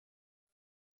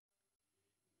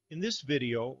In this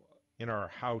video, in our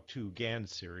How-To GaN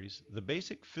series, the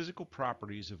basic physical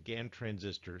properties of GaN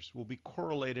transistors will be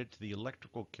correlated to the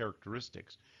electrical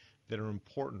characteristics that are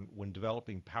important when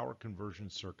developing power conversion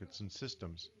circuits and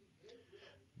systems.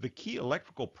 The key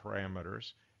electrical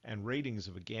parameters and ratings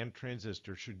of a GaN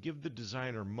transistor should give the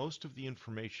designer most of the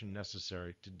information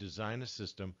necessary to design a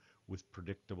system with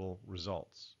predictable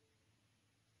results.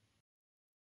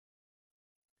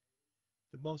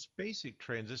 The most basic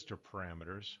transistor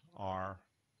parameters are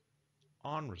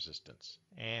on resistance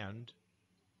and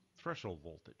threshold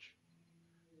voltage.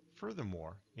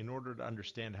 Furthermore, in order to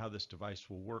understand how this device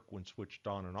will work when switched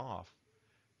on and off,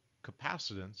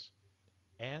 capacitance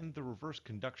and the reverse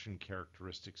conduction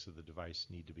characteristics of the device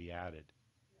need to be added.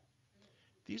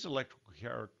 These electrical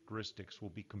characteristics will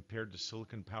be compared to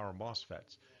silicon power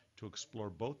MOSFETs to explore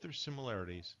both their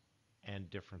similarities and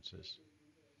differences.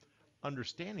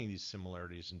 Understanding these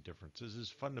similarities and differences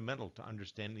is fundamental to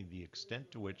understanding the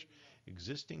extent to which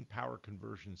existing power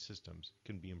conversion systems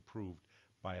can be improved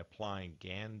by applying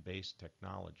GaN-based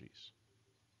technologies.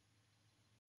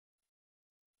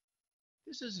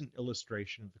 This is an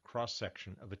illustration of the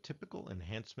cross-section of a typical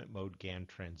enhancement mode GaN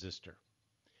transistor.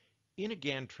 In a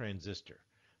GaN transistor,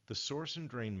 the source and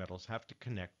drain metals have to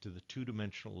connect to the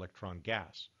two-dimensional electron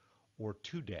gas, or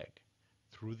 2-deg,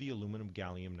 through the aluminum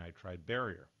gallium nitride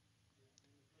barrier.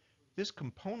 This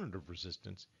component of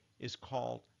resistance is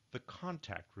called the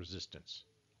contact resistance,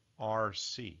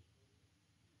 RC.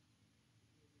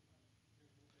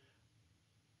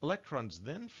 Electrons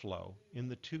then flow in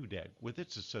the 2-deg with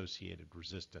its associated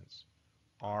resistance,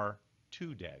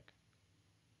 R2-deg.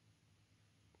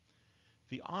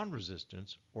 The on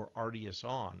resistance, or RDS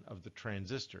on, of the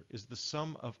transistor is the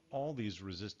sum of all these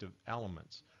resistive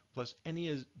elements, plus any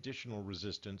additional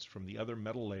resistance from the other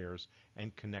metal layers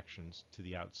and connections to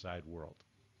the outside world.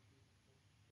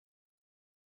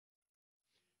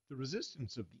 The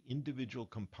resistance of the individual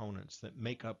components that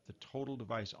make up the total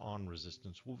device on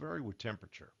resistance will vary with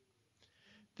temperature.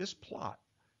 This plot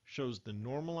shows the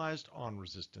normalized on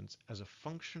resistance as a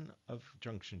function of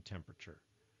junction temperature.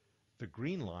 The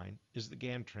green line is the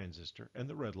GaN transistor and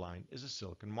the red line is a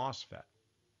silicon MOSFET.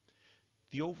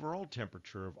 The overall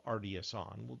temperature of RDS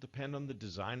on will depend on the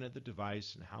design of the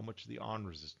device and how much of the on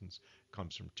resistance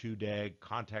comes from 2-deg,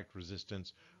 contact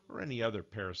resistance, or any other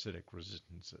parasitic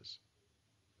resistances.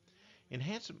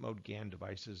 Enhancement mode GaN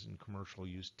devices in commercial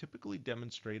use typically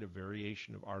demonstrate a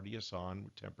variation of RDS on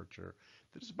with temperature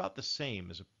that is about the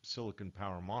same as a silicon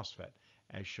power MOSFET,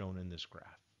 as shown in this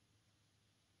graph.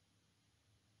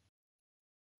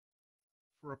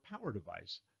 For a power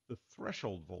device, the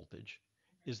threshold voltage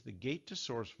is the gate to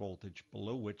source voltage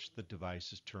below which the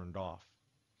device is turned off.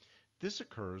 This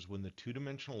occurs when the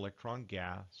two-dimensional electron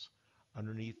gas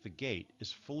underneath the gate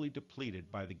is fully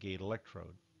depleted by the gate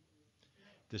electrode.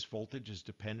 This voltage is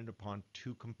dependent upon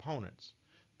two components,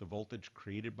 the voltage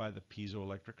created by the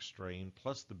piezoelectric strain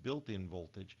plus the built-in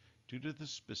voltage due to the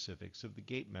specifics of the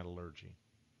gate metallurgy.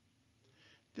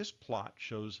 This plot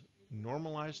shows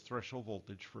normalized threshold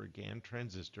voltage for a GaN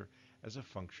transistor as a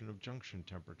function of junction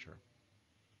temperature.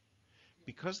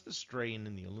 Because the strain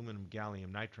in the aluminum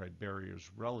gallium nitride barrier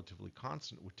is relatively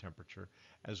constant with temperature,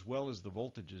 as well as the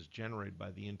voltages generated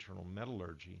by the internal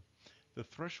metallurgy, the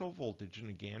threshold voltage in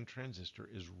a GaN transistor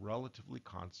is relatively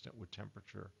constant with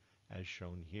temperature, as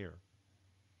shown here.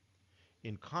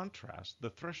 In contrast,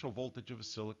 the threshold voltage of a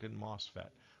silicon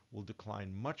MOSFET will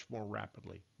decline much more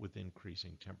rapidly with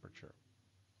increasing temperature.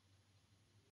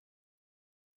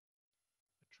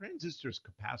 A transistor's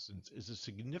capacitance is a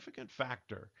significant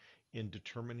factor in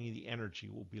determining the energy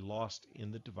will be lost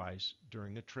in the device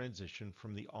during a transition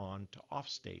from the on to off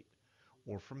state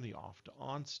or from the off to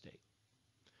on state.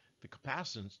 The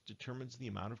capacitance determines the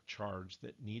amount of charge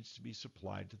that needs to be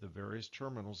supplied to the various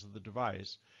terminals of the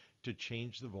device to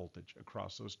change the voltage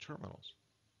across those terminals.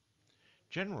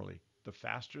 Generally, the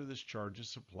faster this charge is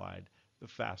supplied, the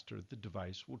faster the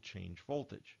device will change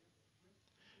voltage.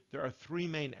 There are three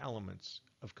main elements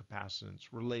of capacitance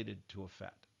related to a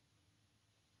FET.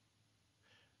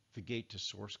 The gate to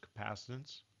source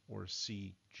capacitance, or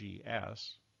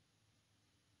CGS,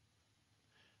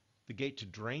 the gate to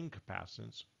drain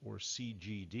capacitance, or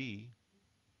CGD,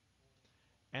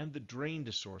 and the drain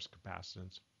to source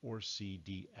capacitance, or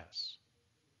CDS.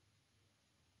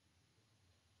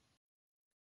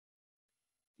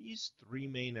 These three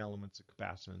main elements of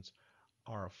capacitance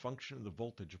are a function of the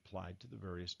voltage applied to the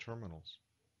various terminals.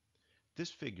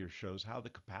 This figure shows how the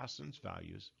capacitance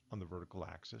values on the vertical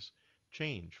axis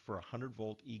change for a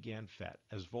 100-volt eGaN FET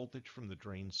as voltage from the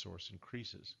drain source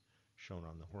increases, shown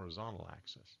on the horizontal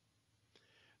axis.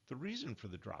 The reason for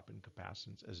the drop in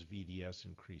capacitance as VDS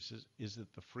increases is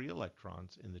that the free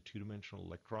electrons in the two-dimensional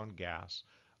electron gas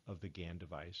of the GaN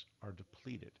device are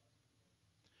depleted.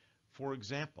 For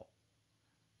example,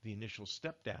 the initial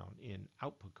step down in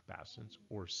output capacitance,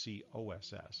 or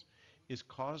COSS, is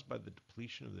caused by the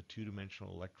depletion of the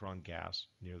two-dimensional electron gas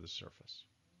near the surface.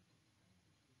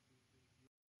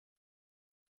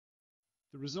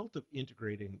 The result of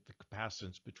integrating the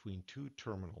capacitance between two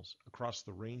terminals across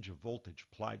the range of voltage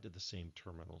applied to the same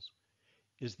terminals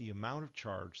is the amount of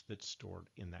charge that's stored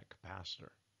in that capacitor.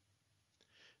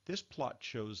 This plot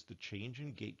shows the change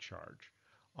in gate charge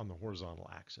on the horizontal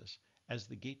axis as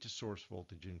the gate to source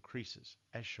voltage increases,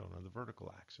 as shown on the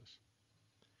vertical axis.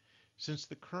 Since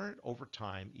the current over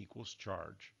time equals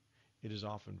charge, it is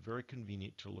often very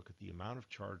convenient to look at the amount of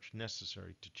charge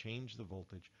necessary to change the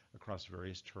voltage across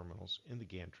various terminals in the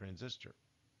GaN transistor.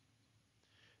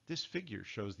 This figure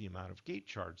shows the amount of gate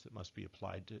charge that must be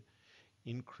applied to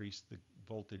increase the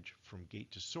voltage from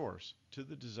gate to source to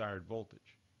the desired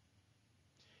voltage.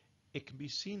 It can be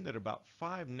seen that about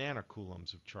 5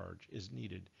 nanocoulombs of charge is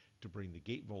needed to bring the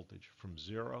gate voltage from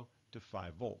 0 to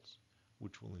 5 volts,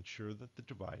 which will ensure that the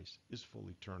device is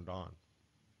fully turned on.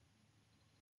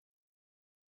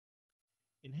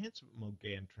 Enhancement mode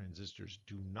GaN transistors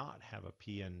do not have a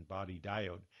PN body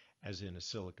diode as in a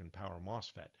silicon power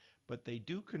MOSFET, but they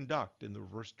do conduct in the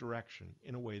reverse direction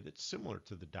in a way that's similar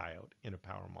to the diode in a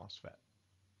power MOSFET.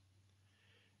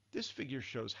 This figure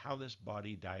shows how this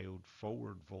body diode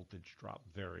forward voltage drop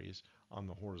varies on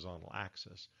the horizontal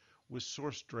axis with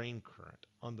source drain current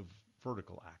on the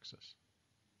vertical axis.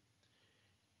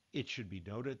 It should be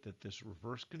noted that this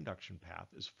reverse conduction path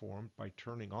is formed by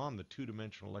turning on the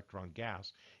two-dimensional electron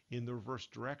gas in the reverse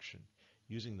direction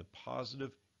using the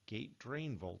positive gate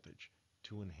drain voltage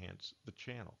to enhance the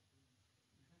channel.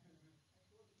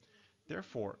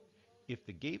 Therefore, if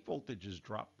the gate voltage is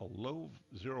dropped below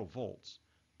 0 volts,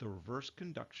 the reverse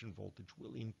conduction voltage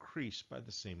will increase by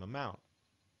the same amount.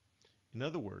 In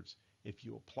other words, if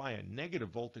you apply a negative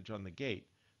voltage on the gate,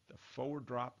 the forward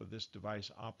drop of this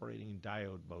device operating in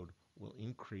diode mode will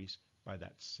increase by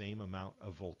that same amount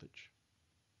of voltage.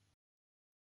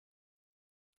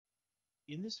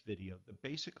 In this video, the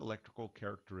basic electrical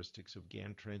characteristics of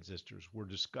GaN transistors were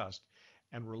discussed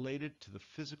and related to the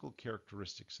physical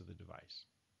characteristics of the device.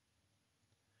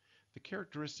 The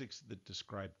characteristics that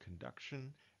describe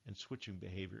conduction and switching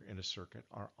behavior in a circuit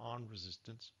are on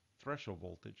resistance, threshold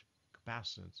voltage,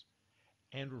 capacitance,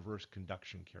 and reverse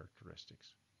conduction characteristics.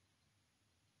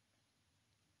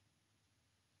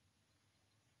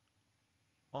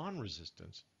 On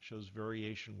resistance shows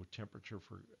variation with temperature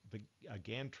for a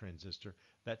GaN transistor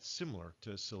that's similar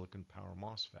to a silicon power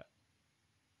MOSFET.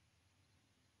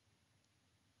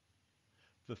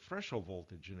 The threshold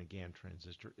voltage in a GaN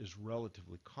transistor is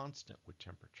relatively constant with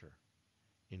temperature.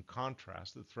 In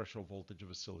contrast, the threshold voltage of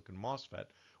a silicon MOSFET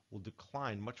will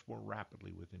decline much more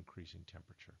rapidly with increasing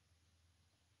temperature.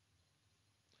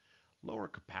 Lower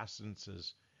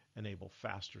capacitances enable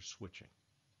faster switching.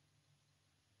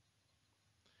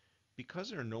 Because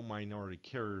there are no minority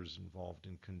carriers involved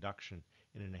in conduction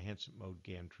in an enhancement mode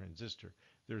GaN transistor,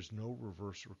 there's no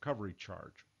reverse recovery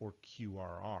charge, or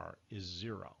QRR, is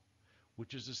 0,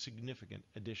 which is a significant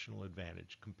additional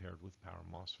advantage compared with power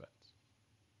MOSFETs.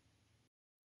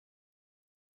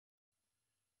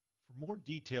 For more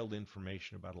detailed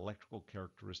information about electrical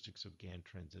characteristics of GaN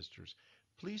transistors,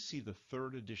 please see the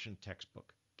 3rd edition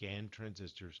textbook, GaN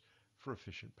Transistors for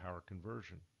Efficient Power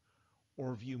Conversion,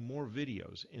 or view more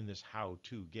videos in this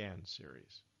How-To GaN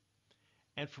series.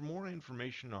 And for more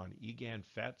information on eGaN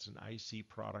FETs and IC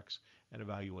products and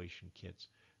evaluation kits,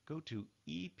 go to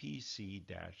epc-co.com.